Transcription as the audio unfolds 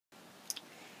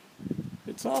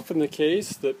It's often the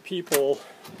case that people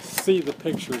see the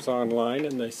pictures online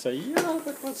and they say, yeah,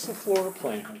 but what's the floor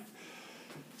plan?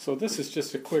 So this is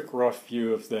just a quick rough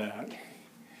view of that.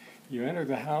 You enter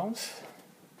the house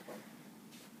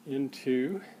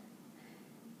into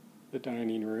the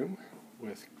dining room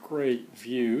with great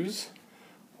views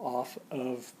off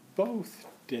of both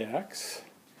decks.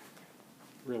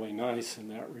 Really nice in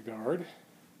that regard.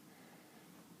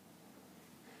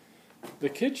 The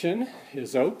kitchen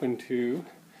is open to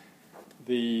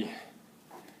the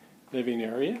living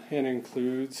area and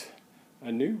includes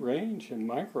a new range and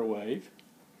microwave.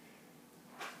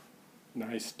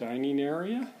 Nice dining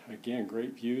area, again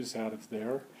great views out of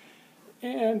there,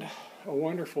 and a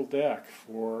wonderful deck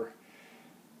for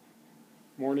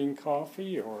morning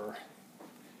coffee or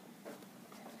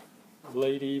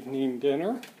late evening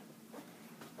dinner.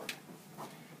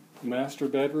 Master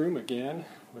bedroom again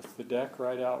with the deck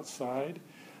right outside,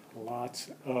 lots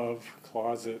of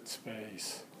closet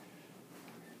space.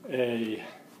 A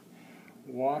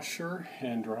washer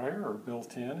and dryer are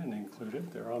built in and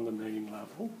included. They're on the main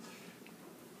level.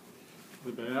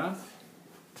 The bath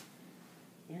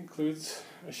includes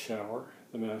a shower.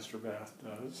 The master bath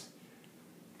does.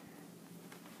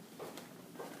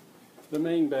 The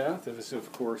main bath is,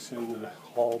 of course, in the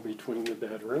hall between the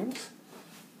bedrooms.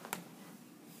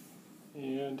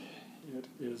 And it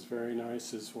is very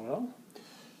nice as well.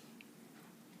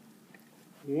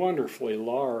 Wonderfully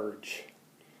large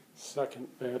second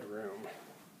bedroom.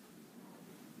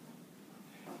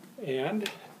 And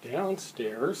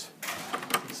downstairs,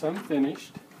 it's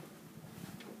unfinished,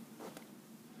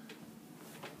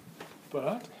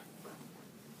 but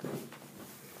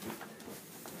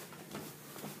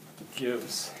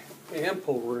gives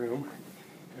ample room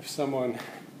if someone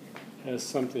has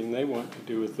something they want to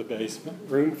do with the basement.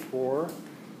 Room for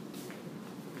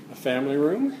a family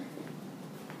room,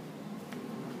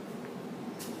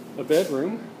 a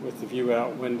bedroom with the view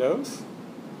out windows,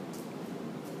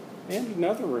 and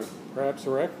another room, perhaps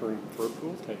a rec room for a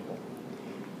pool table.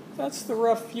 That's the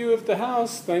rough view of the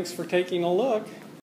house. Thanks for taking a look.